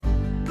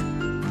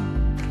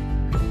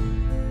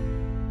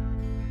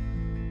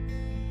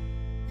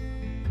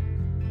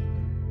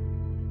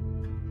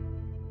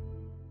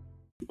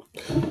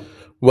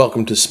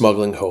Welcome to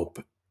Smuggling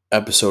Hope,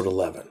 Episode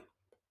 11,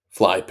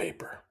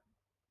 Flypaper.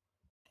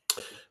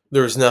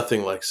 There is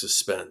nothing like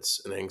suspense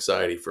and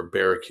anxiety for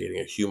barricading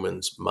a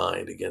human's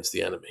mind against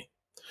the enemy.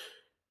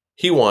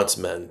 He wants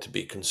men to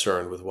be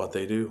concerned with what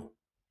they do,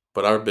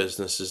 but our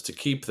business is to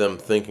keep them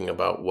thinking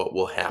about what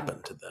will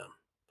happen to them.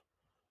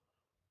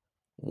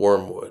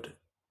 Wormwood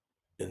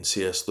in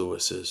C.S.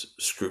 Lewis's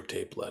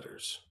Screwtape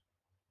Letters.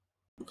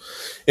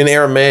 In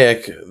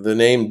Aramaic, the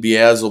name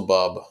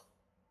Beelzebub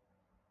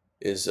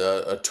is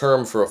a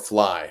term for a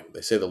fly.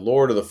 They say the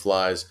Lord of the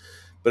Flies,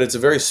 but it's a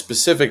very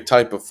specific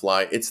type of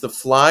fly. It's the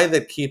fly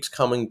that keeps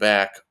coming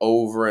back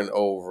over and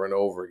over and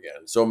over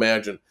again. So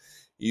imagine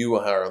you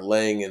are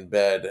laying in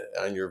bed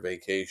on your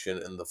vacation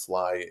and the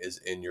fly is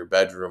in your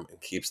bedroom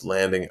and keeps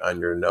landing on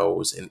your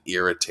nose and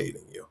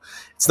irritating you.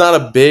 It's not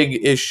a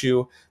big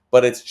issue,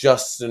 but it's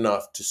just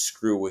enough to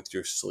screw with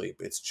your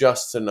sleep. It's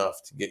just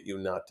enough to get you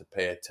not to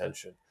pay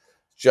attention,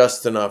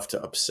 just enough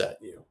to upset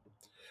you.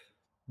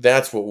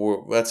 That's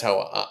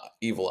how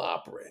evil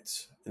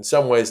operates. In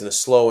some ways, in a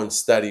slow and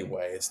steady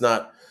way. It's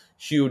not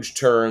huge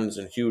turns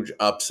and huge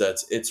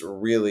upsets. It's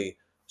really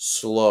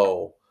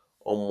slow,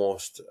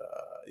 almost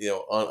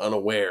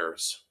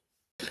unawares.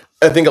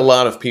 I think a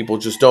lot of people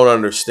just don't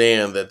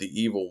understand that the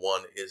evil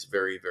one is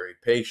very, very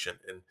patient,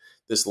 and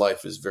this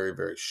life is very,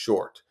 very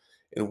short.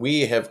 And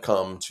we have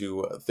come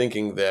to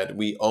thinking that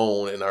we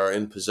own and are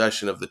in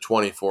possession of the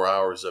 24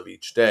 hours of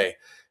each day.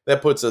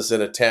 That puts us in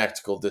a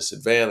tactical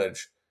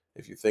disadvantage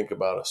if you think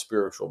about a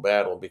spiritual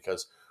battle,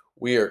 because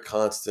we are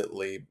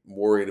constantly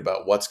worried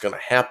about what's going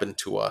to happen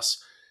to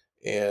us.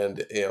 And,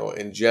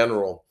 in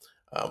general,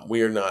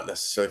 we are not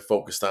necessarily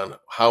focused on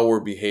how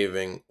we're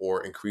behaving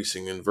or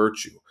increasing in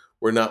virtue.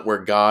 We're not where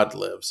God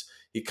lives.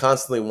 He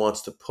constantly wants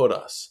to put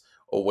us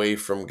away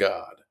from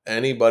God.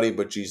 Anybody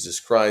but Jesus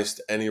Christ,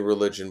 any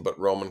religion but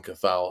Roman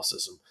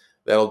Catholicism.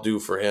 That'll do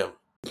for him.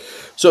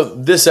 So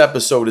this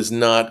episode is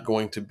not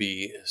going to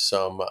be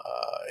some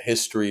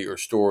history or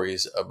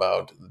stories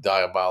about the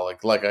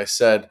diabolic. Like I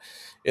said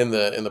in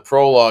the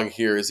prologue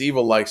here, is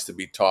evil likes to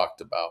be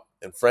talked about.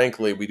 And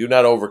frankly, we do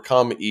not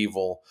overcome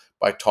evil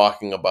by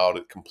talking about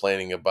it,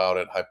 complaining about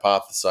it,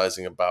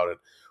 hypothesizing about it,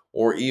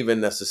 or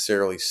even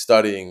necessarily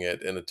studying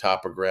it in a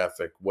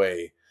topographic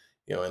way,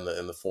 in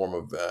the form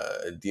of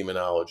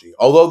demonology.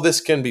 Although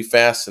this can be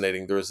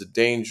fascinating, there is a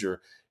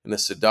danger and a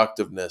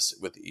seductiveness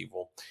with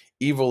evil.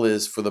 Evil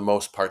is, for the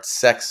most part,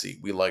 sexy.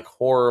 We like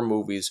horror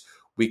movies.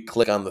 We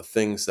click on the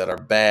things that are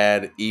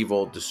bad,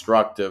 evil,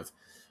 destructive,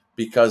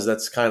 because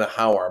that's kind of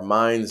how our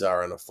minds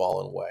are in a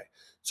fallen way.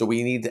 So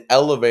we need to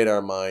elevate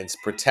our minds,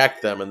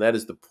 protect them, and that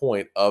is the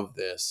point of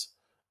this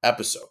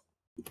episode.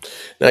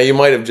 Now, you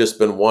might have just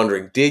been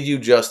wondering, did you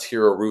just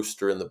hear a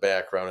rooster in the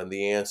background? And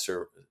the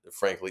answer,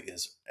 frankly,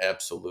 is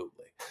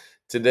absolutely.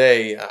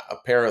 Today,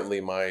 apparently,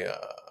 my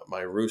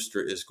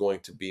rooster is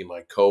going to be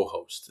my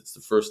co-host. It's the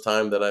first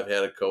time that I've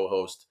had a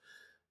co-host,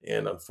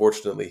 and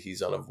unfortunately,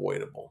 he's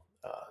unavoidable.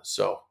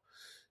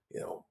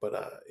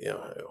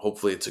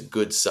 Hopefully, it's a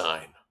good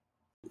sign.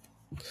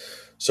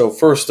 So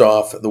first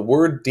off, the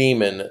word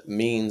demon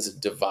means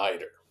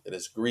divider. It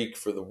is Greek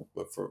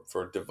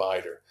for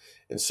divider.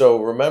 And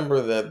so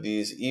remember that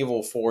these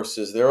evil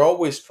forces, they're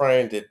always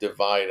trying to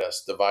divide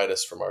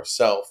us from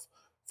ourselves,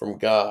 from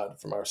God,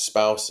 from our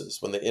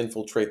spouses. When they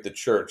infiltrate the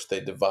church,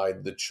 they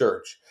divide the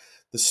church.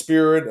 The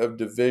spirit of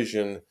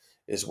division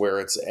is where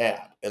it's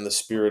at, and the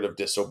spirit of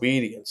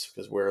disobedience,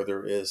 because where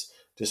there is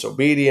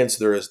disobedience,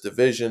 there is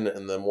division,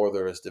 and the more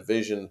there is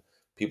division,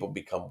 people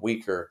become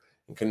weaker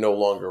and can no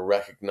longer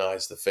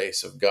recognize the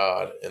face of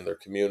God in their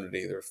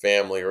community, their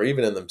family, or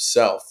even in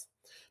themselves,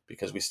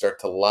 because we start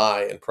to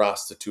lie and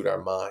prostitute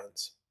our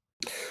minds.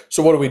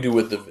 So what do we do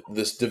with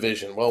this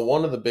division? Well,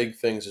 one of the big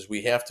things is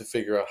we have to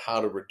figure out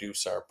how to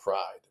reduce our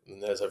pride.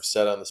 And as I've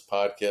said on this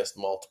podcast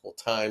multiple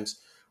times,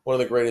 one of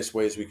the greatest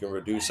ways we can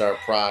reduce our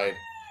pride,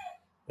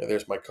 and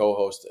there's my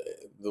co-host,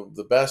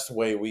 the best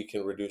way we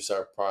can reduce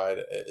our pride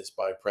is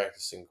by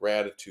practicing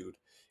gratitude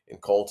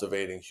and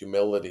cultivating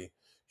humility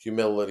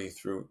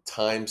through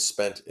time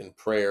spent in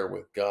prayer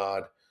with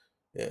God.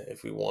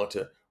 If we want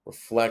to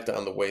reflect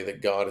on the way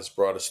that God has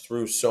brought us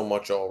through so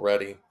much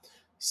already,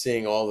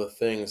 seeing all the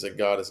things that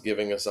God is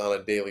giving us on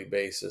a daily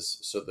basis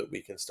so that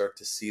we can start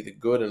to see the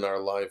good in our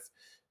life,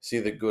 see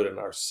the good in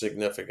our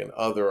significant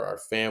other, our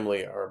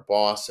family, our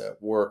boss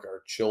at work,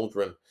 our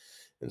children,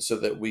 and so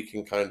that we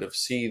can kind of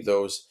see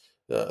those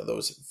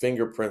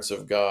fingerprints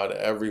of God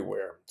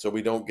everywhere, so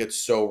we don't get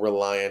so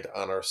reliant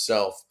on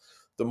ourselves.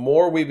 The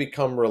more we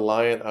become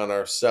reliant on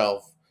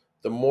ourselves,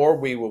 the more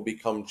we will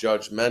become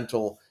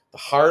judgmental, the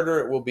harder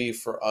it will be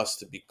for us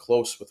to be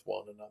close with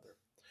one another.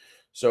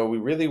 So we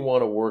really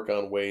want to work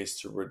on ways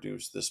to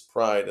reduce this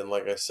pride. And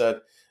like I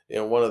said,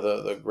 one of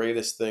the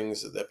greatest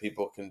things that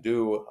people can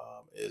do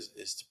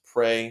is to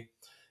pray.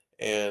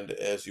 And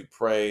as you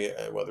pray,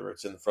 whether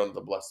it's in front of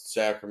the Blessed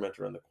Sacrament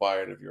or in the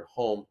quiet of your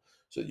home,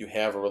 so that you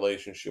have a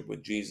relationship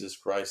with Jesus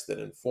Christ that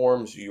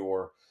informs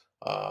your,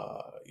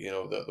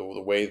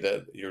 the way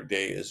that your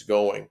day is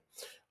going.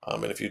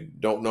 And if you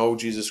don't know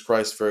Jesus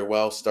Christ very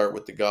well, start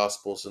with the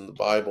Gospels and the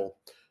Bible.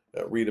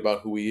 Read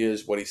about who he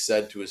is, what he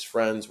said to his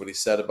friends, what he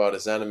said about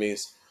his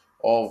enemies,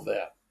 all of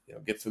that.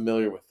 Get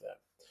familiar with that,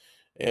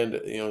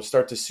 and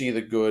start to see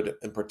the good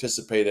and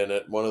participate in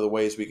it. One of the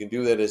ways we can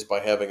do that is by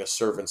having a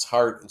servant's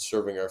heart and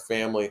serving our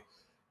family.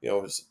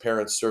 As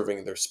parents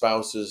serving their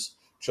spouses,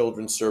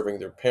 children serving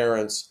their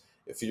parents.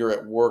 If you're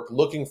at work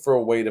looking for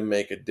a way to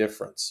make a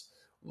difference,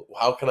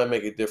 how can I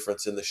make a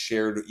difference in the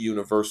shared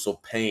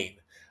universal pain?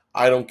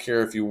 I don't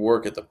care if you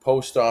work at the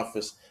post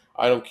office.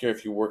 I don't care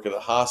if you work at a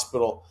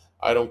hospital.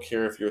 I don't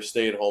care if you're a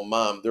stay-at-home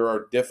mom. There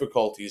are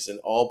difficulties in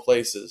all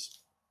places.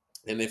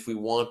 And if we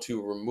want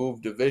to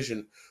remove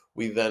division,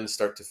 we then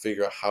start to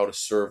figure out how to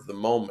serve the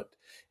moment.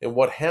 And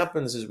what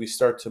happens is we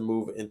start to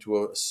move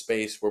into a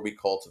space where we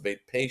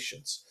cultivate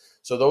patience.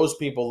 So, those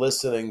people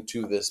listening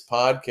to this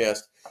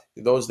podcast,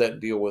 those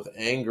that deal with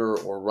anger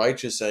or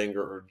righteous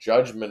anger or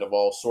judgment of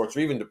all sorts,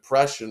 or even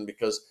depression,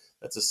 because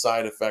that's a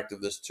side effect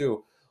of this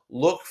too,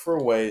 look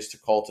for ways to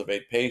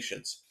cultivate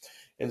patience.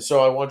 And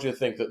so, I want you to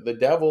think that the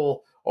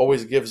devil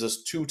always gives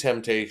us two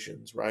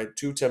temptations, right?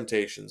 Two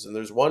temptations. And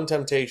there's one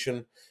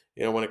temptation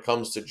when it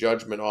comes to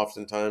judgment,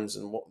 oftentimes,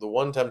 and the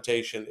one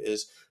temptation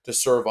is to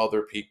serve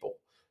other people,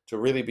 to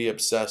really be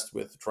obsessed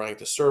with trying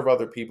to serve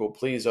other people,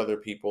 please other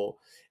people,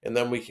 and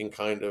then we can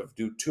kind of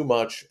do too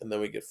much, and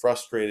then we get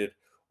frustrated,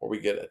 or we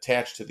get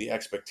attached to the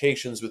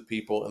expectations with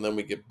people, and then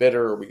we get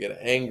bitter, or we get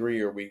angry,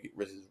 or we get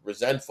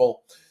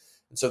resentful.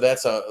 And so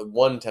that's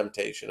one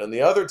temptation. And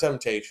the other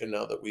temptation,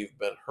 now that we've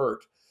been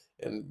hurt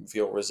and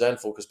feel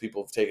resentful because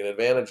people have taken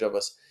advantage of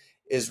us,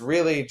 is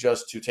really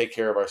just to take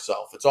care of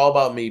ourselves. It's all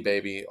about me,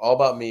 baby. All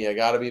about me. I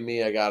got to be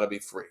me. I got to be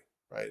free,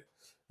 right?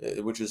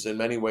 Which is in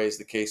many ways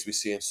the case we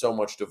see in so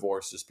much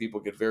divorce is people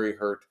get very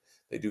hurt.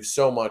 They do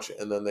so much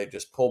and then they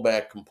just pull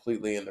back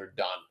completely and they're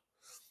done.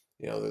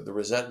 The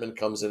resentment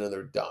comes in and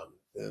they're done.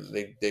 And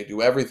they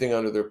do everything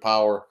under their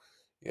power,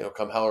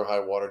 come hell or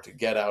high water to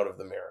get out of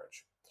the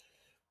marriage.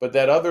 But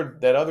that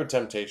other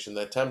temptation,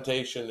 that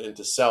temptation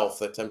into self,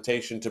 that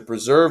temptation to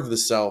preserve the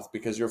self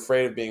because you're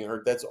afraid of being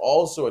hurt, that's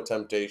also a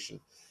temptation.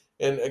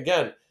 And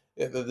again,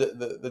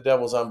 the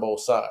devil's on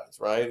both sides,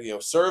 right?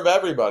 Serve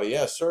everybody,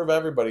 yes, serve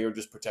everybody, or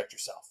just protect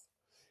yourself.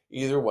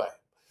 Either way.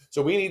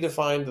 So we need to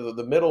find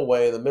the middle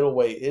way. The middle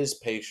way is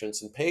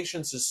patience, and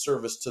patience is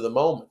service to the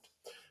moment.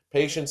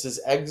 Patience is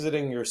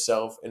exiting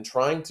yourself and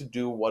trying to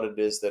do what it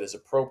is that is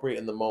appropriate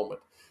in the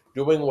moment,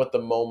 doing what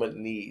the moment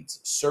needs,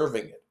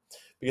 serving it.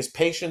 Because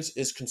patience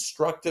is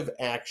constructive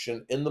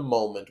action in the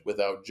moment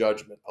without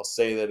judgment. I'll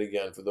say that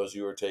again for those of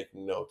you who are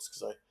taking notes,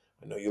 because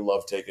I know you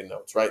love taking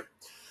notes, right?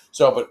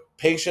 So, but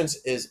patience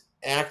is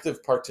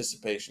active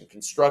participation,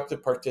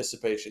 constructive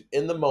participation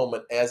in the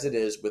moment as it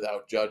is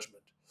without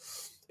judgment.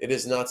 It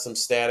is not some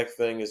static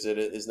thing, it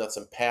is not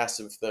some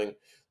passive thing.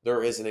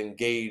 There is an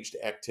engaged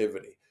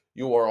activity.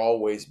 You are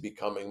always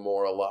becoming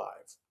more alive.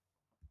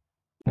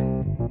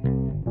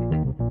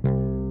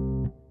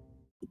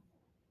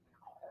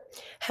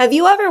 Have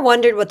you ever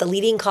wondered what the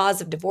leading cause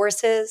of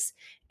divorce is?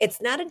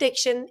 It's not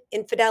addiction,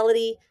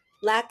 infidelity,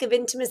 lack of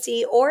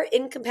intimacy, or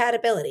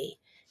incompatibility.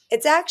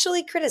 It's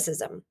actually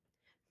criticism.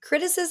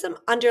 Criticism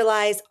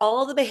underlies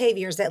all the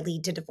behaviors that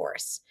lead to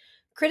divorce.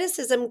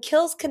 Criticism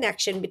kills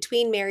connection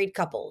between married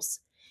couples.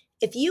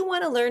 If you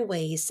want to learn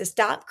ways to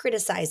stop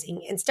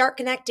criticizing and start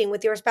connecting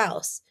with your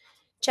spouse,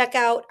 check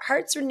out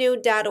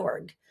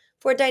heartsrenewed.org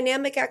for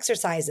dynamic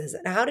exercises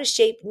and how to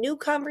shape new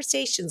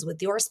conversations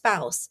with your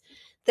spouse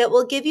that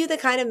will give you the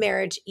kind of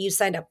marriage you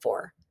signed up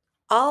for,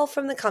 all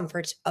from the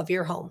comfort of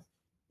your home.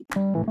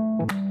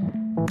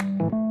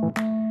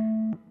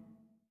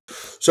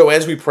 So,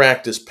 as we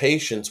practice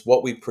patience,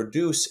 what we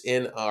produce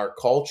in our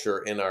culture,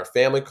 in our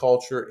family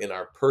culture, in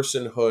our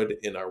personhood,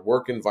 in our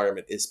work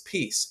environment is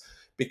peace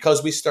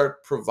because we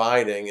start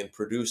providing and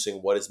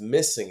producing what is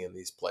missing in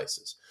these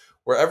places.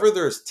 Wherever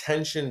there's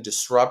tension,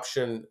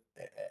 disruption,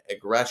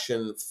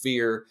 aggression,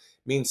 fear,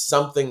 means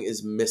something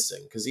is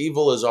missing because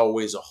evil is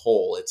always a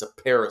hole, it's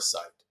a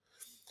parasite.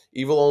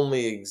 Evil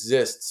only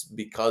exists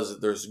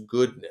because there's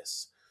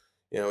goodness.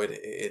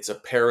 It's a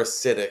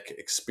parasitic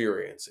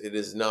experience. It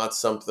is not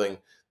something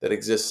that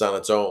exists on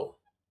its own.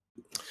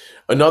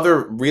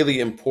 Another really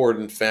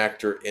important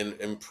factor in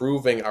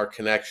improving our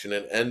connection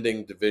and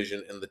ending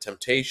division and the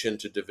temptation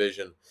to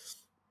division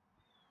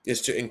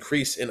is to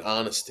increase in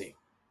honesty.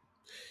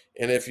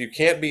 And if you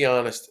can't be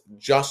honest,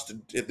 just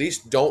at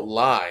least don't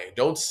lie.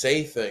 Don't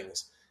say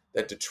things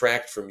that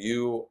detract from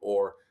you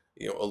or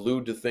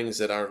allude to things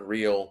that aren't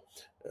real.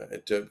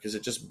 Because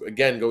it just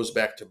again goes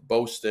back to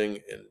boasting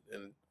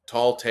and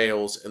tall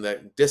tales, and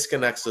that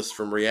disconnects us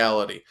from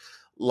reality.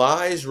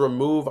 Lies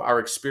remove our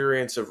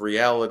experience of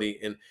reality,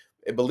 and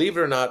believe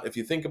it or not, if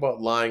you think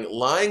about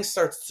lying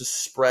starts to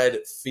spread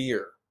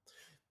fear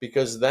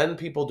because then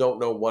people don't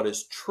know what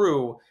is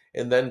true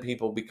and then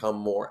people become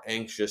more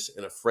anxious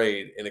and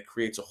afraid and it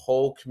creates a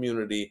whole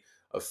community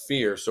of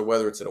fear. So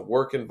whether it's in a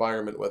work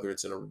environment, whether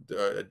it's in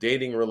a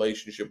dating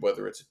relationship,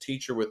 whether it's a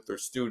teacher with their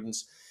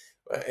students,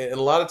 and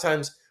a lot of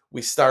times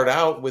we start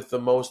out with the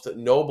most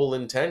noble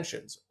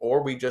intentions,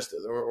 or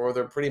or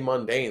they're pretty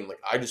mundane. Like,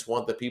 I just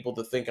want the people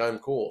to think I'm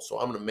cool, so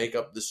I'm going to make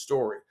up this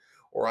story,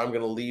 or I'm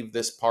going to leave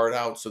this part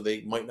out so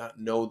they might not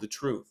know the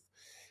truth.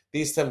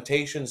 These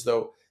temptations,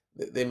 though,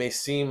 they may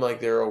seem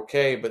like they're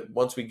okay, but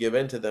once we give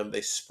in to them,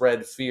 they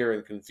spread fear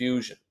and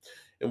confusion.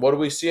 And what do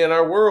we see in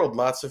our world?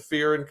 Lots of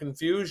fear and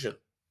confusion,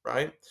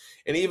 right?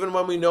 And even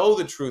when we know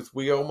the truth,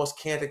 we almost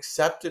can't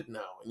accept it now.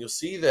 And you'll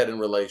see that in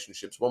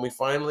relationships. When we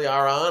finally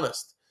are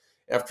honest,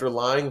 after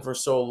lying for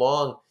so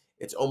long,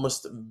 it's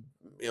almost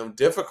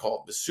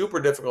difficult, it's super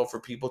difficult for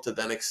people to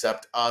then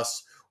accept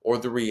us or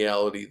the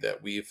reality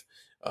that we've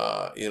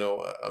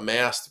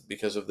amassed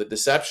because of the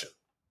deception.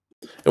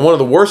 And one of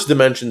the worst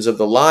dimensions of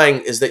the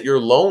lying is that you're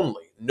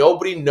lonely.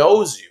 Nobody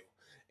knows you,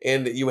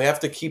 and you have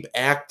to keep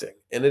acting.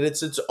 And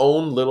it's its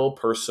own little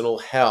personal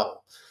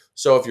hell.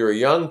 So if you're a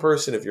young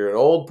person, if you're an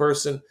old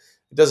person,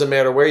 it doesn't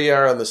matter where you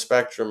are on the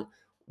spectrum,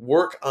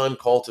 work on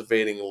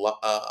cultivating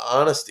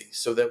honesty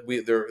so that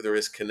there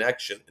is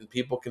connection and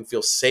people can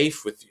feel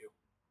safe with you.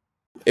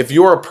 If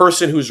you're a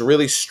person who's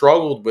really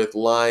struggled with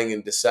lying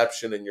and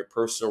deception in your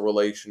personal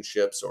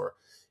relationships, or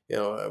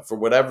for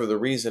whatever the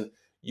reason,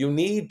 you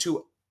need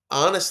to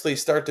honestly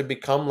start to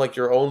become like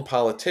your own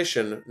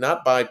politician,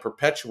 not by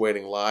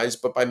perpetuating lies,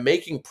 but by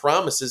making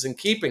promises and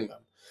keeping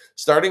them.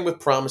 Starting with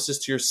promises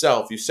to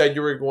yourself. You said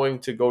you were going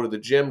to go to the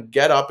gym,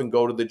 get up and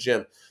go to the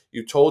gym.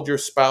 You told your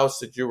spouse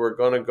that you were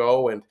going to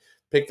go and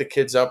pick the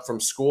kids up from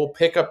school,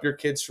 pick up your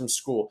kids from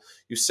school.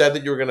 You said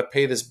that you were going to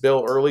pay this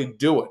bill early,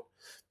 do it.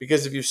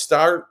 Because if you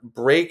start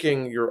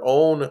breaking your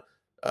own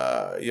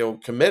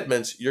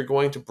commitments, you're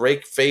going to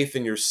break faith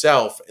in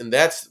yourself. And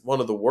that's one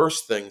of the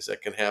worst things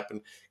that can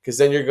happen, because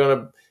then you're going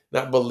to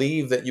not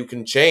believe that you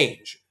can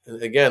change.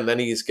 And again, then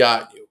he's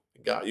got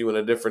you in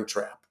a different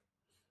trap.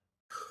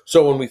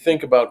 So when we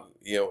think about,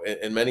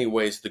 in many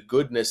ways, the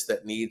goodness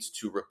that needs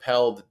to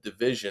repel the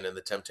division and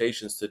the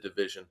temptations to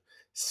division,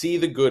 see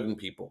the good in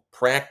people,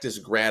 practice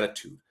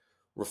gratitude,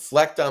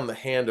 reflect on the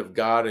hand of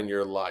God in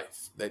your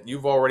life, that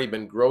you've already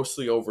been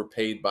grossly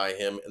overpaid by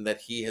him and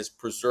that he has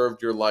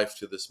preserved your life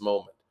to this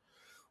moment.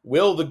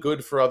 Will the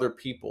good for other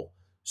people.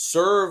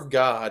 Serve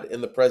God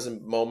in the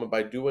present moment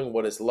by doing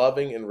what is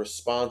loving and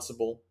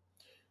responsible.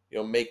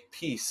 Make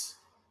peace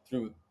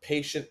through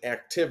patient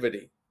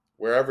activity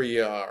wherever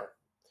you are.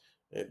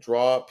 And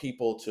draw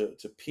people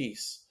to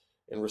peace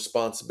and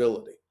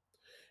responsibility.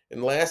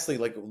 And lastly,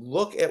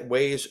 look at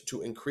ways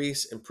to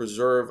increase and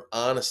preserve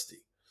honesty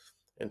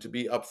and to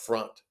be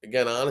upfront.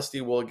 Again, honesty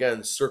will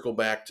again circle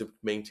back to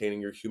maintaining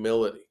your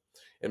humility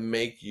and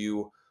make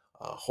you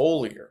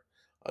holier.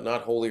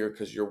 Not holier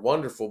because you're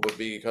wonderful, but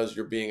because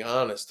you're being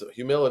honest.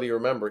 Humility,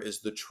 remember, is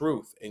the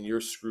truth, and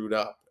you're screwed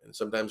up. And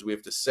sometimes we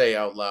have to say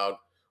out loud,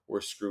 we're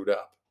screwed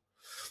up.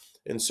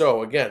 And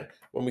so again,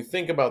 when we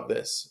think about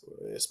this,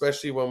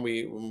 especially when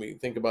we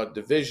think about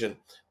division,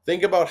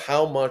 think about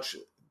how much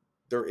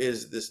there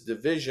is this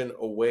division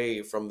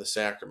away from the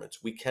sacraments.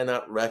 We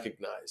cannot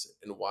recognize it.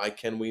 And why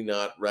can we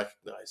not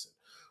recognize it?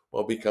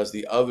 Well, because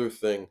the other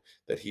thing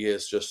that he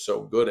is just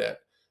so good at,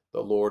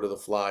 the Lord of the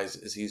Flies,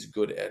 is he's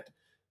good at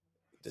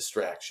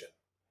distraction,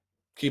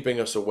 keeping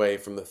us away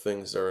from the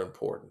things that are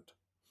important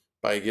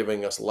by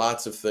giving us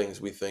lots of things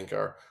we think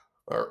are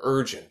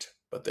urgent,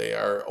 but they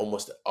are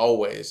almost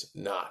always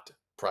not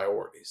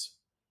priorities.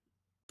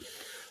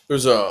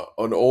 There's an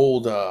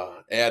old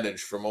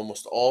adage from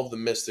almost all of the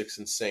mystics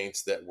and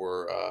saints that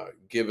were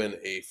given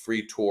a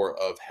free tour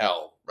of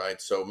hell,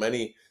 right? So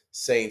many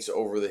saints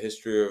over the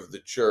history of the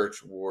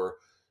church were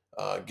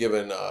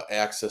given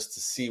access to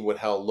see what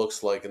hell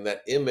looks like. And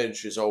that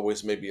image is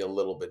always maybe a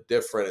little bit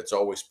different. It's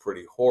always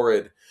pretty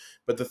horrid.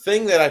 But the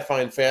thing that I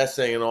find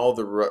fascinating in all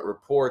the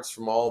reports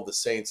from all of the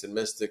saints and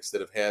mystics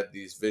that have had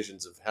these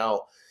visions of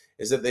hell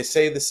is that they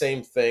say the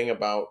same thing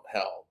about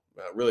hell.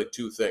 Really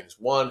two things.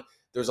 One,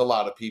 there's a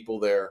lot of people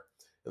there.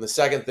 And the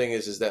second thing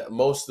is that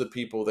most of the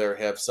people there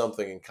have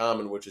something in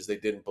common, which is they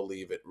didn't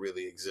believe it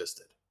really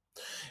existed.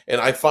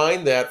 And I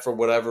find that, for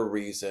whatever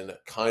reason,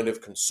 kind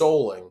of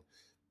consoling,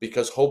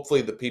 because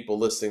hopefully the people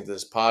listening to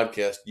this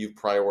podcast, you've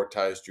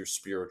prioritized your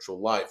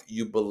spiritual life.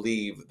 You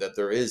believe that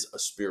there is a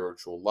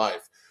spiritual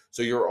life.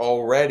 So you're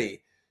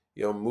already,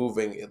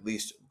 moving at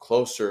least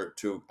closer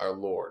to our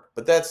Lord.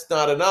 But that's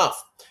not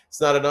enough. It's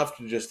not enough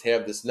to just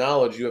have this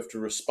knowledge. You have to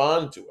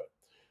respond to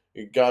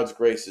it. God's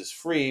grace is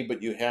free,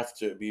 but you have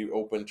to be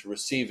open to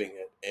receiving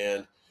it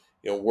and,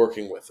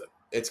 working with it.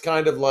 It's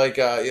kind of like,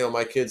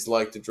 my kids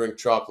like to drink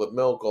chocolate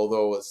milk,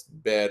 although it's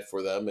bad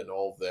for them and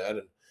all of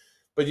that.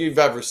 But you've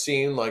ever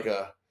seen like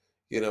a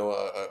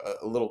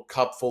little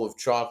cup full of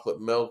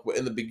chocolate milk.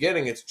 In the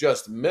beginning, it's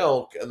just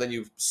milk, and then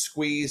you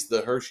squeeze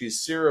the Hershey's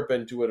syrup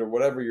into it, or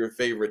whatever your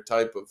favorite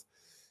type of,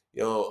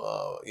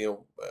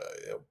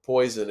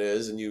 poison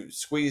is, and you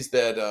squeeze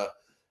that,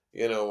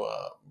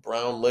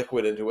 brown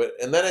liquid into it,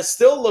 and then it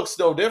still looks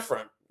no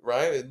different,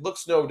 right? It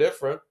looks no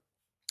different.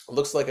 It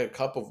looks like a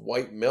cup of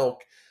white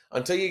milk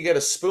until you get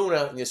a spoon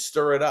out and you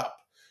stir it up.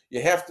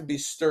 You have to be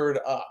stirred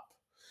up.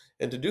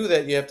 And to do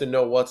that, you have to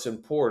know what's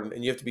important,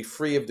 and you have to be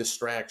free of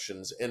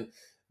distractions. And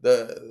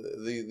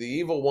The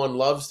evil one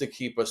loves to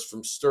keep us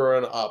from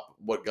stirring up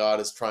what God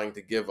is trying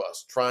to give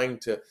us, trying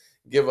to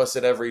give us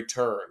at every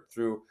turn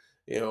through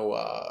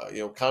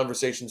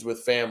conversations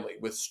with family,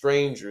 with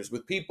strangers,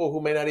 with people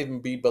who may not even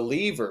be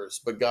believers,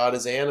 but God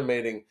is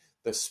animating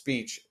the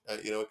speech.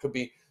 It could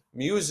be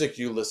music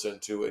you listen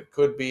to, it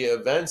could be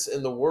events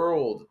in the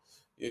world,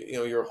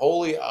 your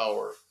holy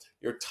hour,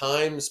 your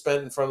time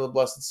spent in front of the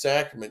Blessed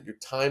Sacrament, your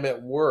time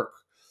at work,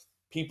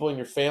 people in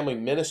your family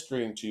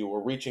ministering to you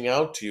or reaching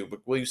out to you. But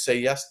will you say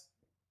yes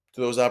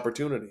to those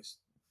opportunities?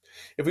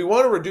 If we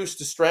want to reduce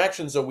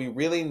distractions, though, we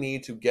really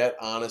need to get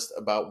honest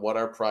about what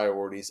our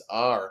priorities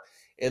are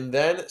and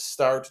then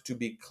start to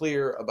be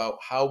clear about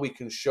how we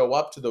can show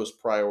up to those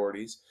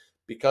priorities.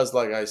 Because,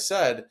 like I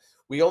said,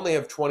 we only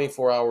have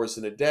 24 hours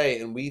in a day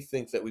and we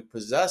think that we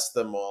possess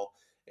them all.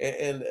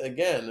 And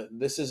again,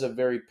 this is a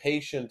very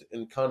patient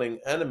and cunning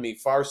enemy,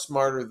 far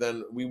smarter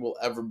than we will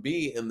ever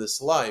be in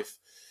this life.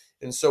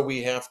 And so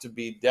we have to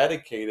be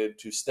dedicated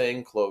to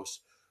staying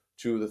close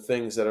to the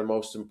things that are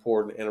most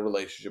important in a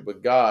relationship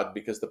with God,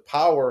 because the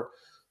power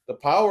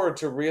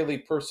to really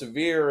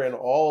persevere in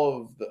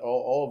all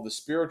of the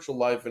spiritual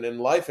life and in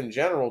life in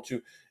general,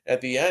 to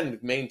at the end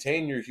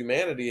maintain your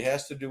humanity,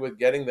 has to do with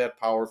getting that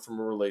power from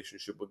a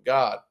relationship with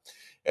God.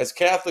 As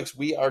Catholics,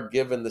 we are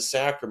given the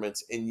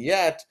sacraments, and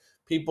yet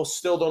people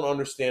still don't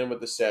understand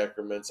what the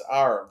sacraments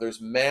are.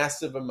 There's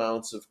massive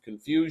amounts of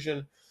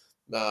confusion.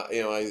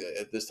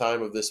 At this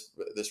time of this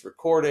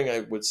recording,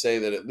 I would say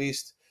that at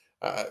least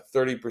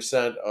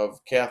 30%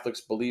 of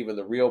Catholics believe in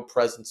the real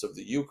presence of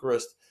the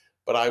Eucharist,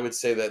 but I would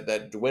say that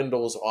that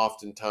dwindles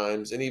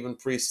oftentimes, and even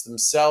priests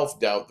themselves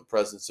doubt the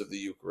presence of the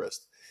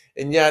Eucharist.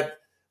 And yet,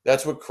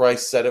 that's what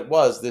Christ said it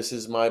was. This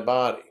is my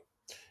body.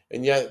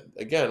 And yet,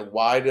 again,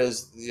 why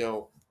does the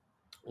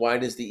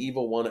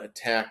evil one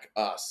attack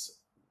us,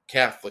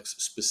 Catholics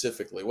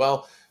specifically?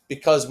 Well,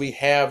 because we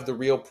have the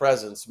real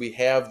presence. We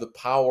have the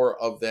power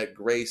of that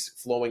grace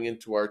flowing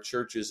into our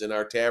churches and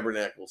our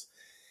tabernacles.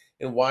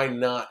 And why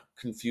not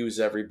confuse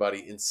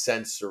everybody and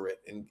censor it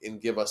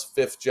and give us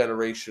fifth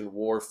generation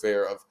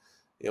warfare of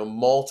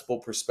multiple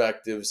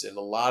perspectives and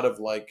a lot of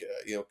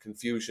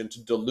confusion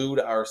to delude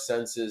our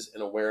senses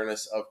and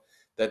awareness of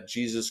that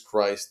Jesus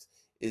Christ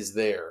is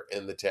there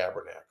in the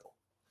tabernacle.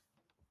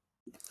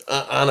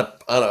 On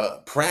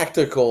a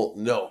practical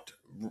note,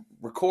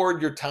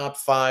 record your top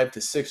 5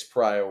 to 6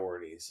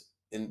 priorities.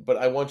 But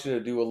I want you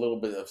to do a little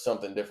bit of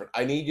something different.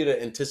 I need you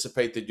to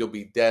anticipate that you'll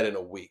be dead in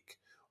a week.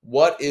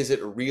 What is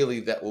it really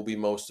that will be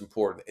most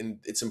important? And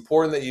it's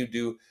important that you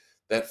do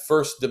that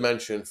first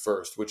dimension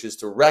first, which is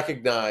to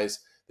recognize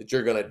that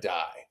you're going to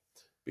die.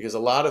 Because a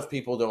lot of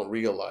people don't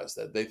realize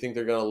that. They think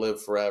they're going to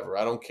live forever.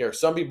 I don't care.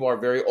 Some people are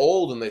very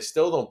old and they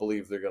still don't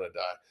believe they're going to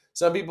die.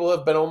 Some people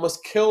have been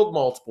almost killed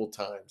multiple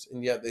times,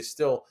 and yet they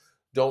still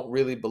don't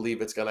really believe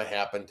it's going to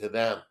happen to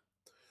them.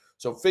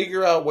 So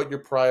figure out what your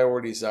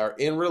priorities are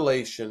in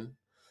relation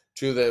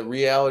to the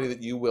reality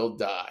that you will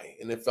die.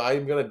 And if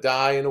I'm going to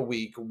die in a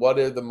week, what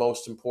are the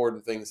most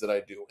important things that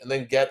I do? And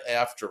then get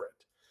after it.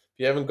 If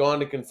you haven't gone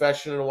to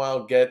confession in a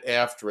while, get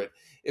after it.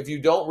 If you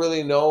don't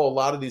really know a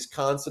lot of these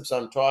concepts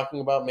I'm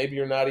talking about, maybe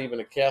you're not even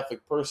a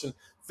Catholic person,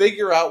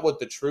 figure out what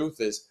the truth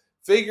is.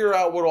 Figure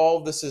out what all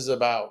of this is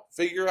about.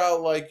 Figure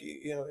out,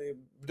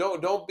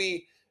 don't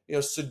be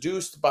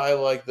seduced by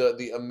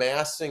the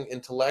amassing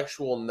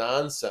intellectual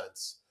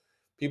nonsense.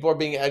 People are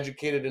being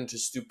educated into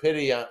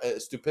stupidity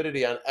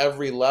on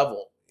every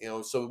level,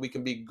 so we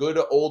can be good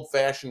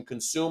old-fashioned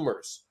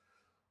consumers,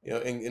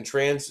 and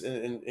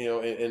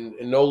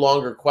no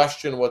longer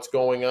question what's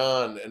going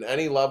on in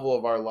any level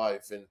of our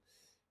life. And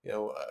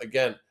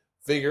again,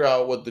 figure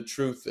out what the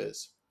truth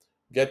is.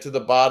 Get to the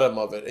bottom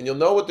of it. And you'll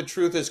know what the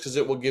truth is because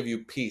it will give you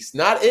peace.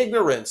 Not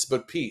ignorance,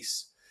 but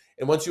peace.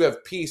 And once you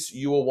have peace,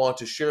 you will want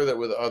to share that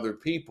with other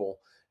people,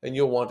 and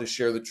you'll want to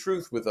share the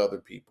truth with other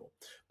people.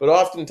 But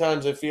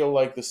oftentimes I feel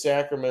like the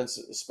sacraments,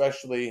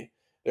 especially,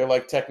 they're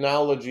like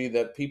technology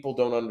that people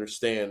don't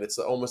understand. It's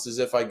almost as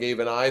if I gave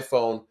an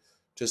iPhone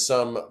to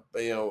some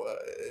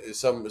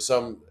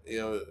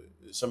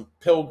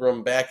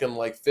pilgrim back in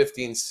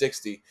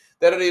 1560.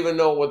 They don't even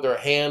know what they're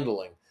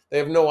handling. They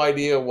have no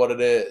idea what it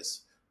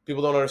is.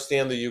 People don't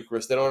understand the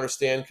Eucharist. They don't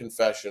understand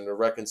confession or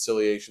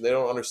reconciliation. They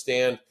don't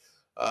understand,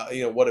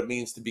 what it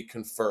means to be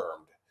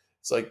confirmed.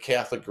 It's like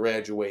Catholic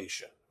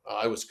graduation.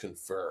 I was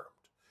confirmed.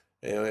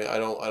 I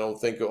don't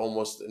think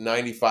almost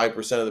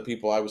 95% of the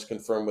people I was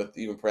confirmed with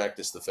even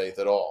practice the faith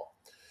at all.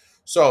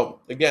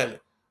 So again,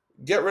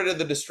 get rid of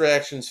the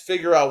distractions,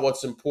 figure out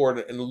what's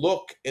important, and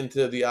look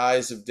into the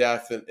eyes of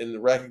death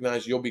and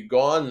recognize you'll be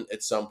gone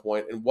at some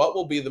point. And what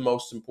will be the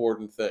most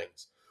important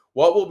things?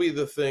 What will be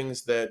the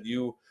things that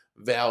you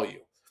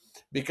value?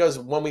 Because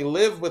when we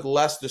live with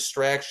less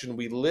distraction,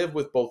 we live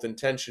with both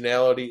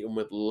intentionality and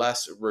with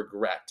less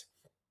regret.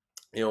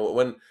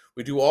 When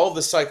we do all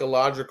the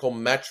psychological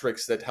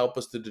metrics that help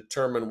us to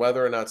determine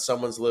whether or not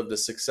someone's lived a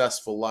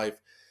successful life,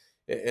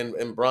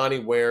 and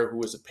Bronnie Ware, who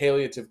was a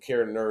palliative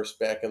care nurse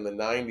back in the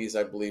 90s,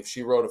 I believe,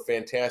 she wrote a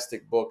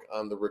fantastic book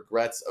on the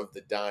regrets of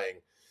the dying.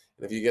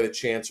 And if you get a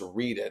chance,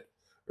 read it.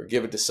 or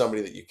give it to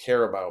somebody that you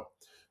care about.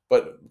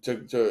 But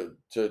to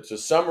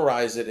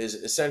summarize it is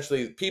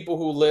essentially people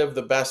who live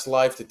the best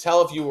life, to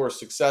tell if you were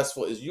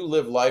successful, is you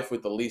live life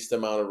with the least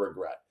amount of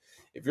regret.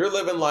 If you're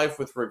living life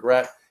with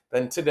regret,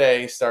 then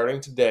today,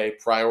 starting today,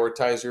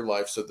 prioritize your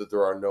life so that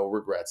there are no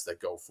regrets that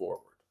go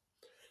forward.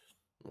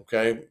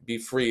 Okay? Be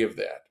free of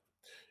that.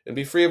 And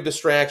be free of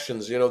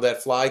distractions.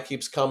 That fly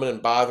keeps coming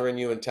and bothering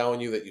you and telling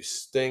you that you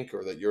stink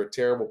or that you're a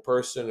terrible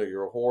person or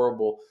you're a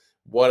horrible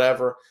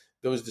whatever.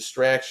 Those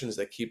distractions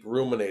that keep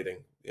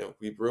ruminating,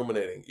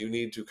 You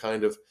need to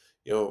kind of,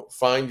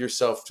 find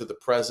yourself to the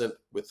present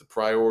with the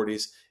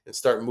priorities and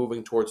start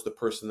moving towards the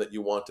person that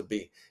you want to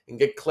be and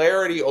get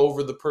clarity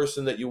over the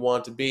person that you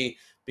want to be,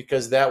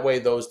 because that way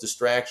those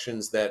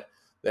distractions that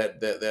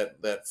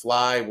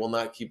fly will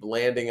not keep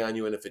landing on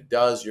you. And if it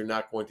does, you're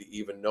not going to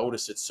even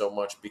notice it so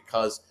much,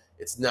 because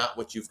it's not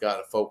what you've got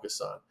to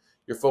focus on.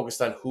 You're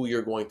focused on who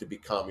you're going to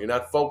become. You're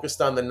not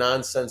focused on the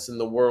nonsense in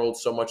the world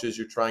so much as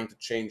you're trying to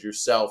change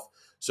yourself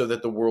so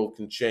that the world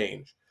can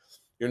change.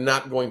 You're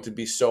not going to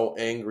be so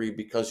angry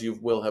because you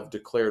will have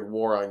declared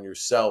war on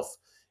yourself.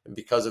 And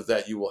because of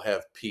that, you will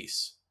have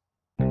peace.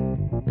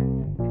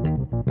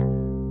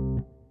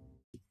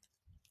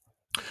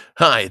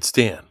 Hi, it's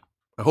Dan.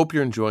 I hope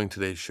you're enjoying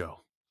today's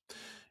show.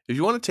 If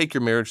you want to take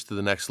your marriage to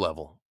the next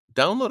level,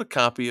 download a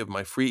copy of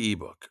my free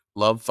ebook,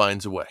 Love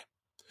Finds a Way.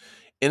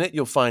 In it,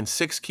 you'll find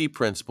 6 key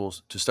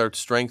principles to start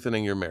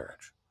strengthening your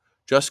marriage.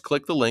 Just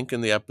click the link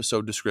in the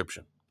episode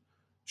description.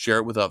 Share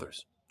it with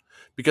others.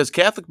 Because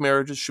Catholic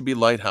marriages should be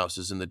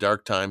lighthouses in the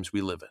dark times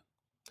we live in.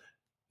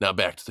 Now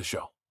back to the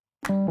show.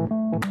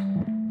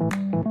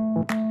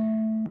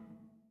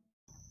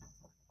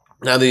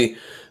 Now, the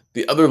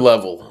other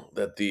level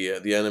that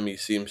the enemy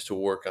seems to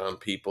work on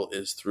people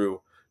is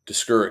through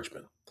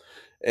discouragement.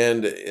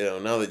 And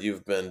now that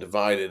you've been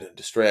divided and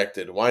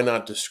distracted, why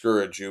not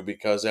discourage you?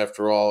 Because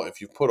after all, if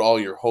you put all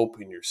your hope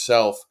in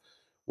yourself,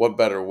 what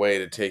better way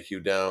to take you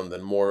down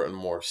than more and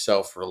more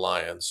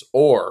self-reliance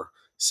or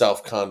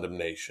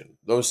self-condemnation?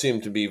 Those seem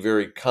to be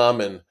very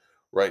common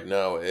right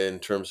now in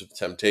terms of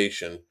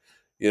temptation.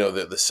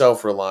 The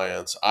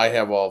self-reliance, I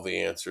have all the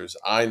answers.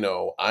 I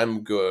know,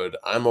 I'm good,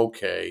 I'm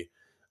okay.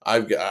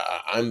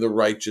 I'm the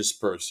righteous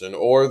person.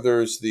 Or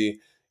there's the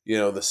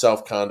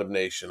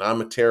self-condemnation.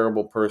 I'm a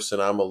terrible person.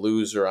 I'm a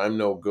loser. I'm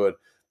no good.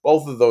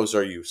 Both of those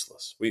are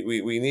useless.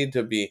 We need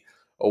to be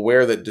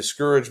aware that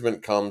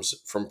discouragement comes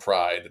from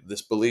pride,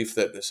 this belief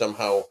that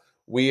somehow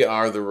we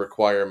are the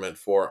requirement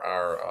for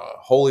our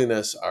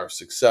holiness, our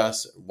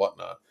success, and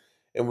whatnot.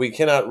 And we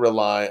cannot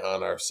rely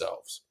on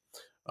ourselves.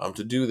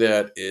 To do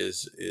that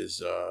is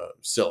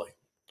silly.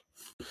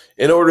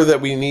 In order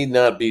that we need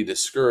not be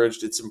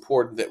discouraged, it's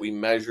important that we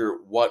measure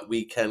what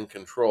we can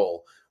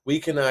control. We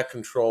cannot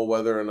control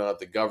whether or not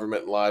the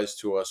government lies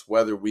to us,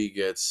 whether we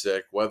get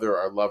sick, whether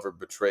our lover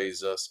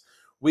betrays us.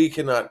 We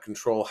cannot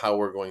control how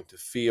we're going to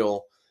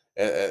feel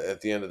at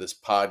the end of this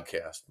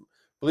podcast.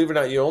 Believe it or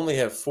not, you only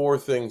have 4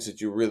 things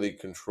that you really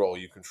control.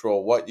 You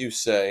control what you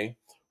say,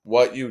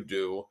 what you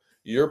do,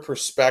 your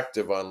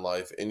perspective on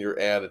life, and your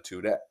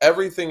attitude.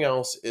 Everything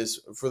else is,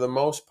 for the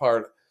most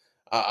part,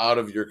 out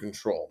of your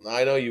control. Now,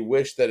 I know you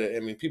wish that,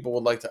 people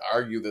would like to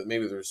argue that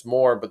maybe there's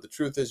more, but the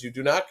truth is you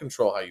do not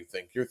control how you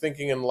think. Your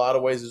thinking in a lot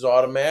of ways is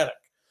automatic.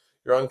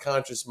 Your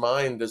unconscious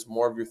mind does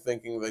more of your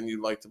thinking than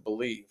you'd like to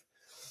believe.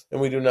 And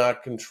we do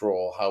not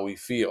control how we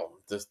feel.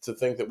 To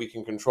think that we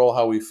can control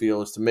how we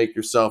feel is to make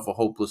yourself a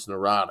hopeless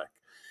neurotic.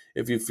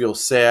 If you feel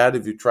sad,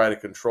 if you try to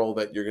control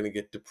that, you're going to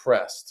get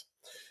depressed.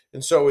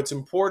 And so it's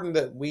important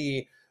that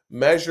we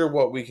measure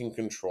what we can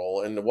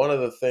control. And one of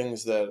the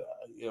things that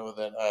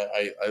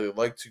I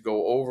like to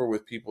go over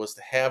with people is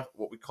to have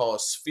what we call a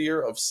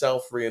sphere of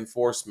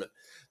self-reinforcement,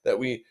 that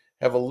we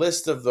have a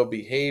list of the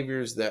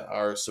behaviors that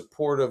are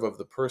supportive of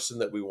the person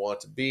that we want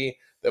to be,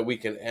 that we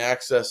can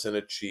access and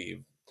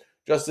achieve.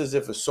 Just as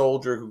if a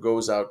soldier who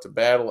goes out to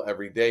battle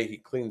every day, he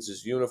cleans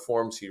his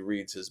uniforms, he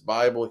reads his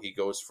Bible, he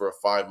goes for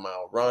a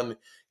 5-mile run,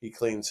 he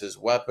cleans his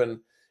weapon,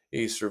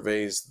 he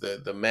surveys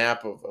the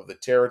map of the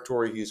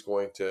territory he's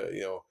going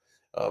to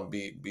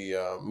be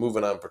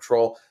moving on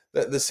patrol.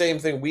 The same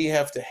thing, we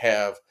have to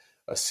have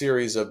a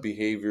series of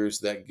behaviors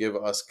that give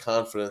us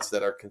confidence,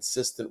 that are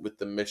consistent with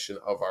the mission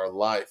of our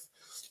life.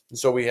 And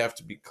so we have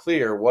to be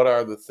clear, what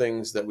are the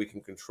things that we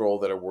can control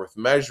that are worth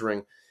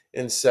measuring,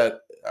 and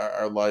set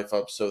our life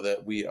up so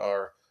that we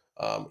are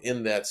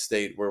in that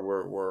state where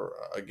we're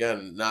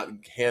again not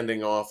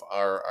handing off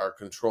our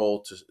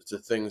control to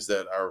things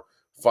that are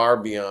far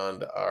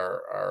beyond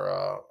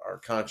our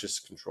conscious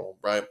control,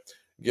 right?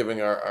 Giving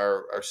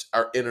our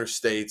inner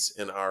states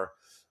and our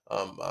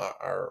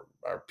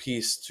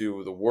peace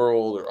to the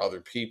world or other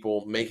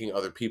people, making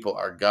other people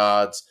our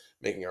gods,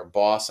 making our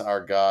boss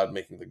our God,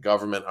 making the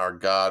government our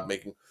God,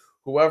 making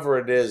whoever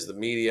it is, the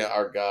media,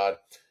 our God.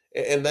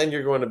 And then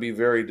you're going to be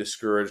very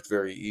discouraged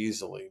very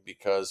easily,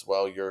 because,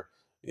 well, you're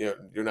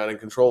not in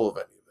control of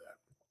any of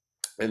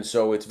that. And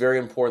so it's very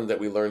important that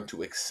we learn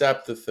to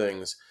accept the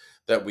things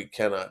that we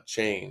cannot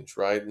change,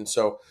 right? And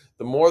so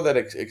the more that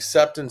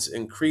acceptance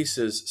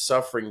increases,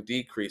 suffering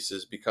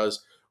decreases,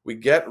 because we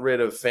get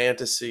rid of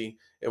fantasy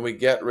and we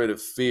get rid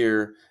of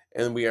fear,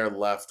 and we are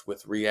left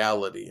with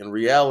reality. And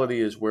reality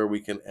is where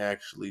we can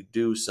actually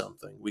do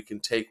something. We can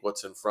take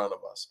what's in front of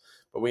us,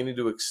 but we need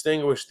to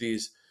extinguish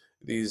these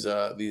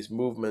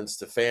movements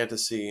to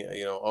fantasy.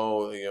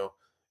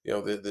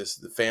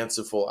 The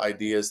fanciful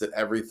ideas that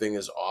everything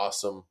is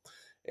awesome,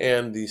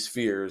 and these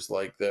fears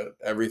like that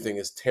everything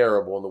is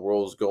terrible and the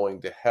world is going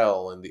to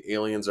hell and the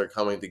aliens are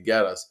coming to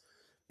get us.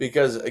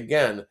 Because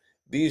again,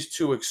 these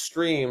two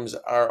extremes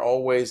are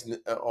always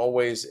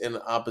in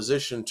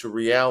opposition to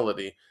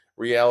reality.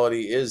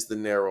 Reality is the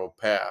narrow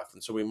path,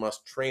 and so we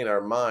must train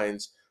our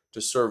minds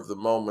to serve the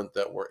moment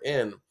that we're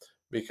in,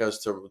 because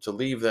to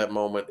leave that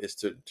moment is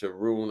to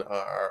ruin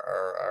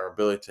our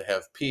ability to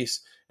have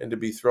peace and to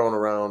be thrown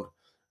around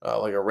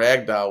like a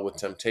rag doll with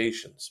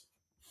temptations.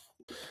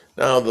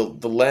 Now,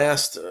 the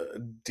last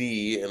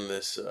D in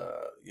this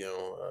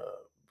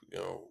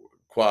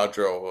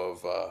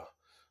quadro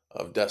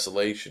of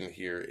desolation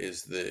here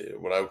is the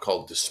what I would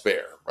call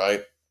despair.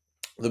 Right,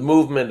 the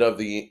movement of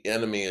the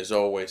enemy is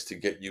always to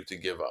get you to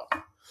give up.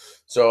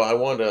 So I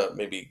want to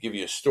maybe give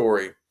you a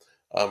story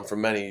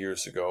from many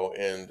years ago,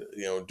 and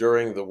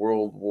during the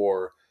World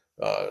War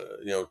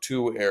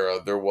II era,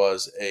 there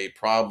was a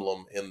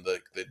problem in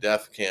the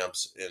death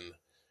camps in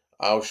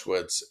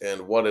Auschwitz.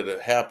 And what had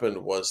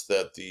happened was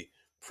that the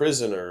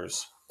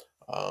prisoners,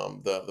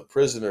 the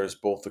prisoners,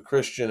 both the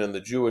Christian and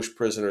the Jewish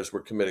prisoners,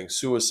 were committing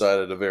suicide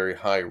at a very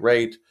high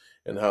rate.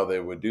 And how they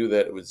would do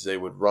that was they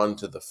would run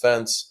to the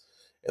fence.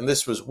 And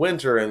this was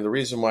winter, and the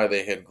reason why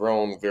they had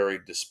grown very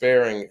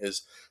despairing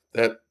is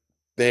that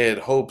they had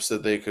hopes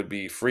that they could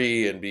be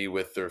free and be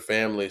with their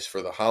families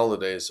for the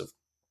holidays of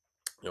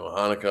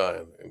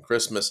Hanukkah and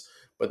Christmas,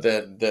 but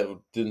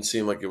that didn't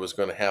seem like it was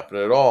going to happen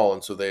at all,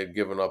 and so they had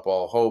given up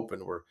all hope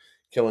and were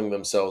killing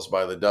themselves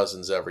by the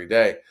dozens every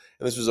day.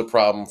 And this was a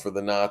problem for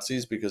the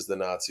Nazis, because the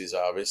Nazis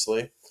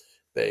obviously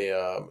they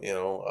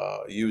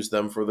used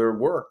them for their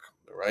work.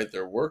 Right,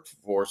 their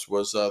workforce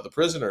was the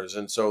prisoners,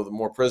 and so the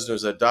more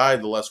prisoners that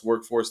died, the less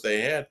workforce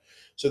they had.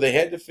 So they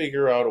had to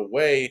figure out a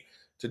way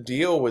to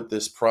deal with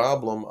this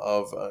problem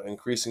of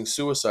increasing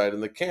suicide in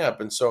the camp.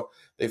 And so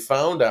they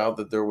found out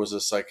that there was a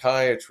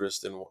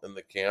psychiatrist in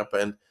the camp,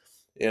 and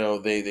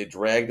they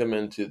dragged him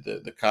into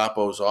the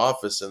capo's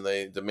office, and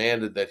they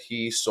demanded that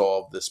he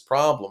solve this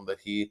problem,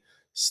 that he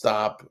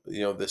stop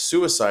the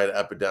suicide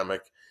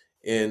epidemic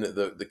in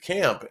the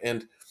camp.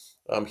 And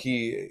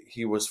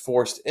he was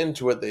forced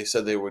into it. They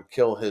said they would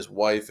kill his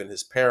wife and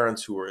his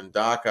parents, who were in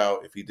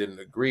Dachau, if he didn't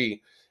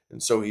agree.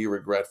 And so he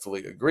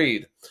regretfully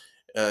agreed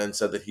and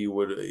said that he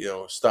would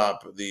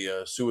stop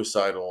the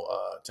suicidal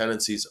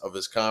tendencies of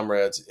his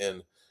comrades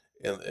in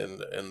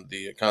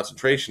the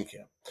concentration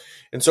camp.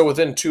 And so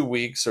within 2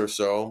 weeks or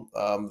so,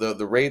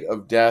 the rate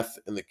of death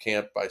in the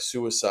camp by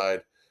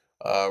suicide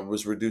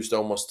was reduced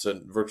almost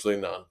to virtually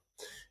none.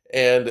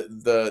 And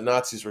the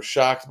Nazis were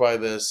shocked by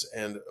this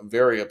and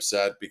very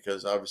upset,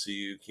 because obviously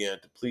you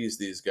can't please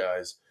these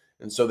guys.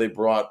 And so they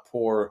brought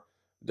poor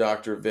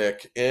Dr.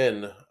 Vick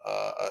in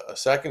a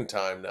second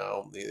time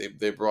now.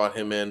 They brought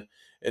him in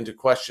and to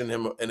question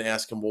him and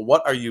ask him, well,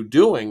 what are you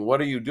doing? What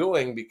are you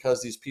doing?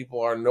 Because these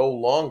people are no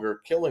longer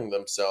killing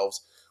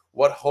themselves.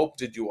 What hope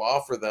did you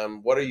offer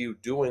them? What are you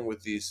doing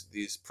with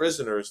these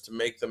prisoners to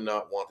make them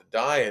not want to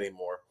die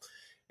anymore?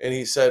 And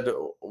he said,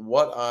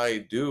 what I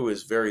do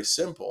is very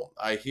simple.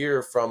 I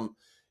hear from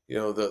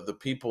the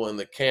people in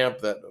the camp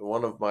that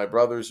one of my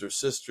brothers or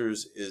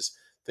sisters is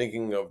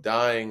thinking of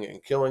dying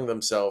and killing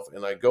themselves,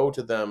 and I go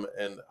to them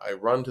and I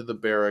run to the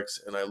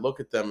barracks and I look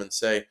at them and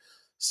say,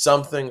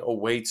 something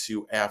awaits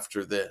you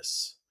after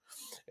this.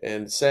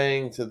 And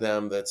saying to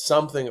them that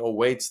something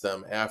awaits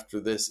them after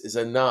this is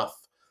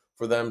enough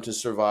for them to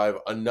survive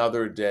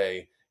another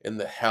day in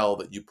the hell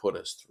that you put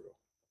us through.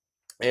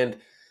 And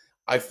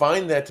I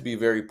find that to be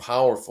very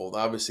powerful.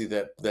 Obviously,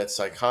 that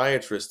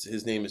psychiatrist,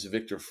 his name is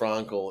Viktor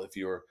Frankl. If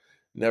you're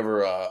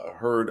never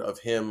heard of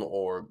him,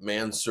 or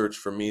Man's Search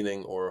for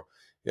Meaning, or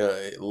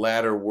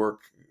latter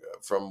work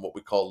from what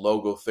we call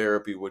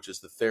logotherapy, which is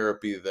the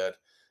therapy that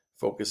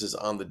focuses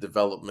on the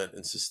development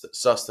and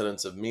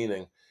sustenance of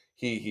meaning,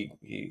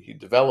 he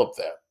developed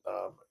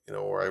that,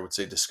 or I would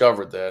say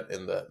discovered that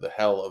in the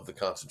hell of the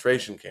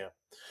concentration camp.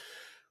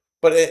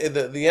 But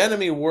the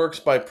enemy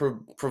works by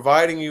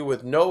providing you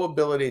with no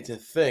ability to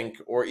think,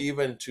 or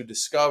even to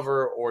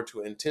discover, or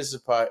to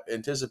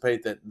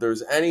anticipate that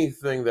there's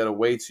anything that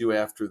awaits you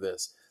after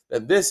this.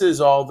 That this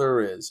is all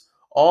there is.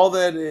 All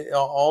that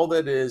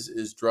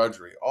is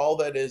drudgery. All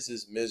that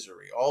is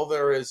misery. All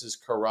there is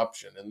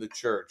corruption in the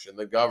church and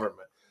the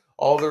government.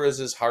 All there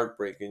is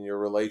heartbreak in your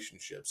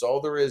relationships. All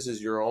there is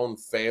your own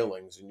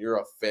failings, and you're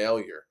a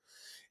failure.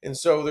 And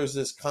so there's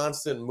this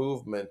constant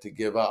movement to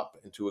give up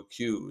and to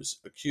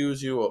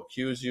accuse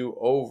you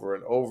over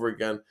and over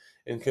again,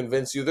 and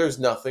convince you there's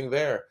nothing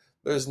there.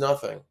 There's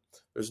nothing.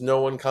 There's no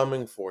one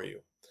coming for you.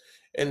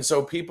 And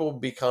so people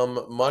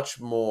become much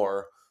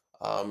more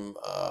in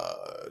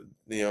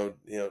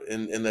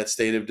that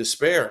state of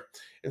despair.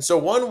 And so,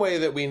 one way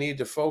that we need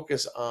to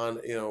focus on,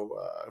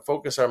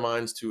 focus our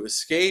minds to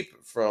escape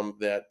from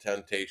that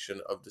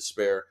temptation of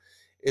despair,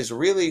 is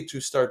really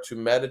to start to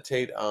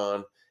meditate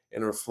on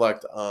and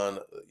reflect on,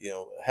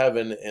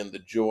 heaven and the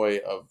joy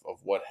of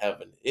what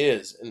heaven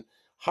is. And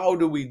how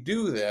do we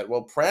do that?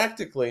 Well,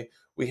 practically,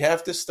 we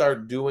have to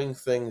start doing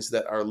things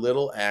that are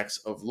little acts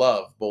of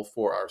love, both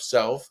for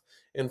ourselves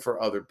and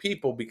for other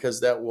people, because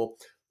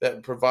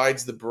that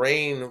provides the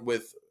brain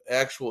with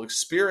actual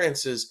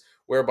experiences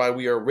whereby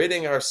we are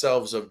ridding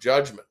ourselves of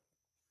judgment,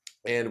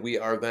 and we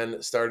are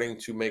then starting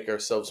to make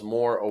ourselves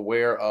more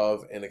aware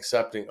of and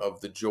accepting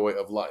of the joy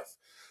of life.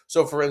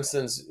 So, for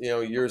instance,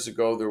 years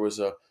ago, there was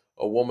a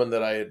woman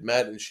that I had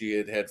met, and she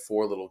had had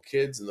four little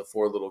kids, and the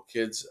four little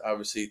kids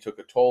obviously took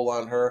a toll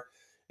on her,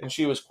 and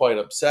she was quite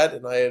upset.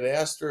 And I had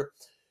asked her,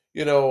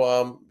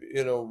 what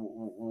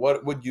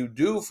would you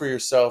do for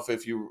yourself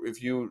if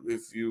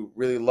you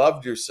really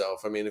loved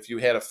yourself? I mean, if you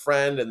had a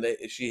friend and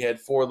she had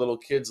four little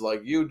kids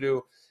like you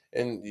do,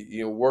 and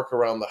you work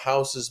around the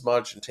house as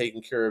much and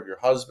taking care of your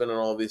husband and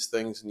all these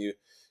things, and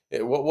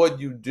what would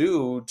you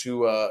do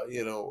to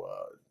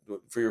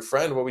for your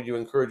friend? What would you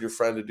encourage your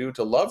friend to do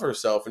to love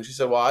herself? And she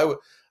said, well,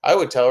 I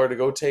would tell her to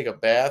go take a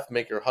bath,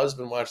 make her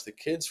husband watch the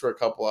kids for a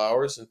couple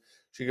hours, and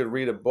she could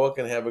read a book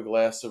and have a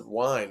glass of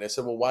wine. I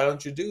said, well, why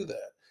don't you do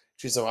that?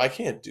 She said, well, I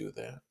can't do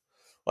that.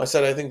 Well, I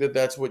said, I think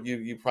that's what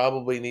you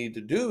probably need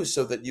to do,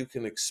 so that you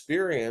can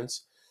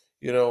experience,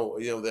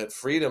 that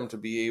freedom to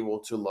be able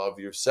to love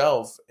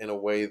yourself in a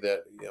way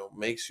that,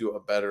 makes you a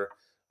better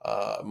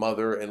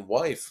mother and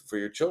wife for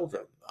your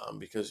children,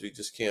 because you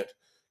just can't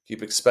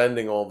keep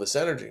expending all this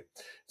energy.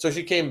 So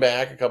she came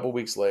back a couple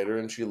weeks later,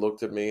 and she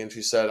looked at me and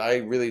she said, I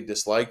really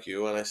dislike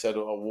you. And I said,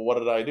 oh, well, what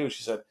did I do?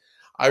 She said,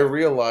 I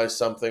realized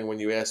something when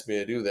you asked me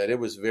to do that. It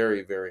was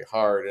very, very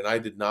hard, and I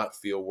did not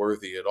feel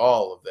worthy at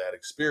all of that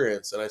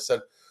experience. And I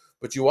said,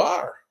 but you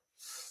are.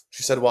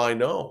 She said, well, I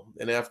know.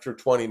 And after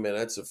 20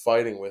 minutes of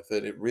fighting with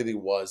it, it really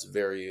was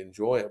very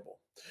enjoyable.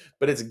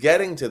 But it's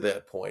getting to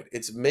that point.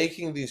 It's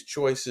making these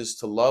choices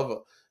to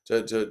love,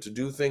 to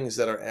do things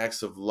that are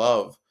acts of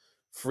love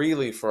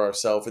freely for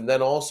ourselves, and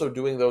then also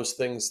doing those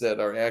things that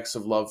are acts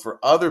of love for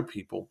other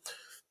people.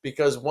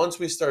 Because once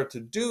we start to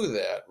do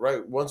that,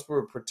 right, once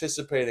we're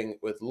participating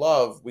with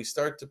love, we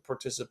start to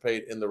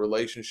participate in the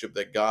relationship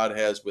that God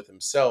has with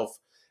himself,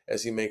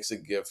 as he makes a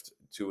gift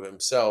to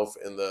himself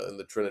in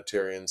the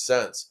Trinitarian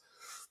sense.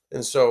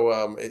 And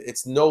so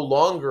it's no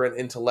longer an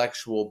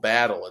intellectual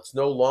battle. It's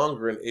no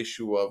longer an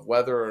issue of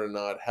whether or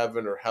not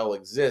heaven or hell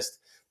exist,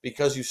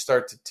 because you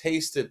start to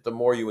taste it the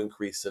more you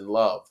increase in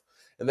love.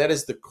 And that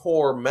is the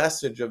core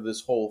message of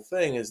this whole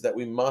thing, is that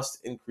we must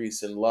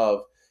increase in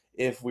love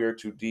if we're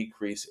to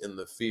decrease in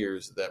the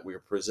fears that we're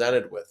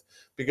presented with.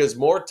 Because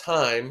more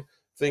time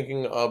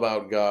thinking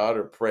about God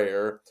or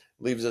prayer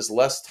leaves us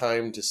less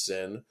time to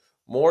sin,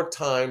 more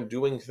time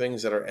doing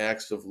things that are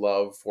acts of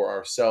love for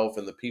ourselves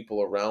and the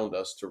people around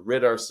us, to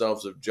rid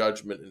ourselves of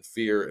judgment and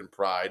fear and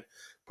pride,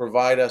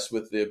 provide us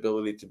with the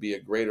ability to be a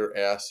greater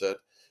asset,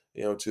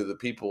 to the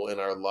people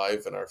in our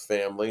life and our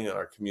family and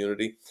our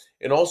community,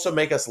 and also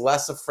make us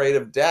less afraid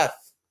of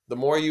death. The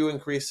more you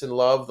increase in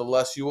love, the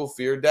less you will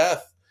fear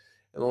death.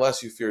 And the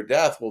less you fear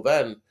death, well,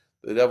 then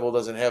the devil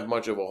doesn't have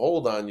much of a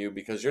hold on you,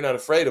 because you're not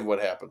afraid of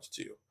what happens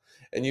to you.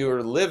 And you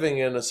are living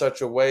in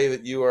such a way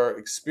that you are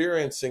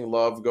experiencing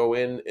love go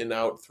in and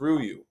out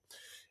through you.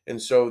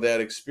 And so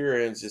that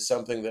experience is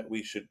something that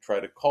we should try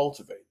to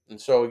cultivate. And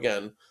so,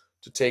 again,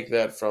 to take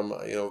that from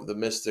the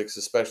mystics,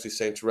 especially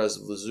Saint Therese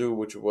of Lisieux,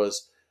 which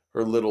was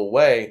her little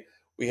way,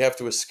 we have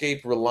to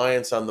escape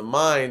reliance on the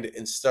mind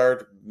and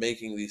start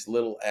making these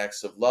little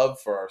acts of love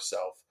for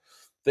ourselves,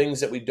 things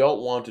that we don't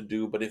want to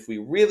do, but if we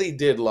really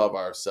did love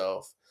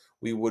ourselves,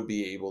 we would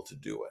be able to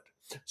do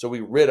it. So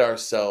we rid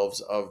ourselves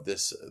of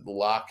this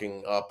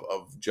locking up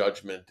of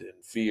judgment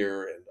and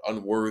fear and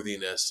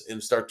unworthiness,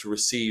 and start to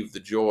receive the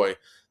joy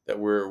that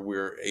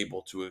we're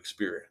able to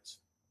experience.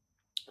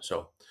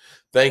 So,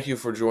 thank you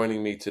for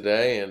joining me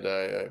today, and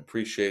I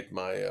appreciate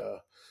my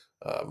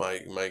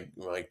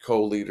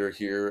co-leader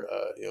here,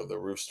 the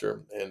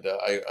rooster, and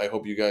I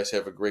hope you guys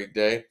have a great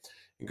day,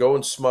 and go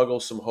and smuggle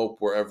some hope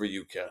wherever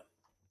you can.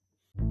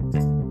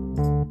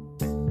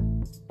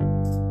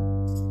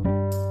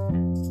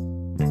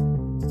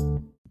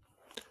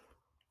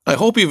 I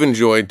hope you've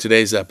enjoyed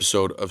today's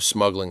episode of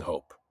Smuggling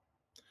Hope.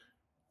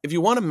 If you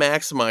want to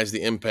maximize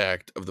the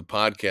impact of the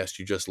podcast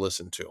you just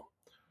listened to,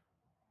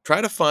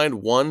 try to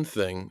find one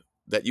thing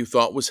that you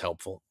thought was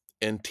helpful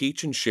and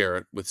teach and share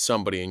it with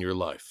somebody in your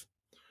life.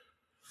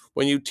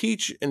 When you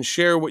teach and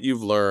share what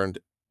you've learned,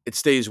 it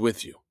stays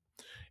with you,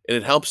 and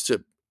it helps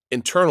to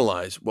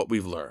internalize what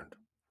we've learned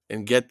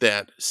and get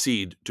that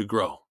seed to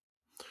grow.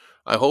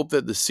 I hope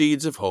that the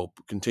seeds of hope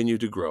continue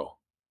to grow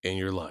in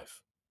your life.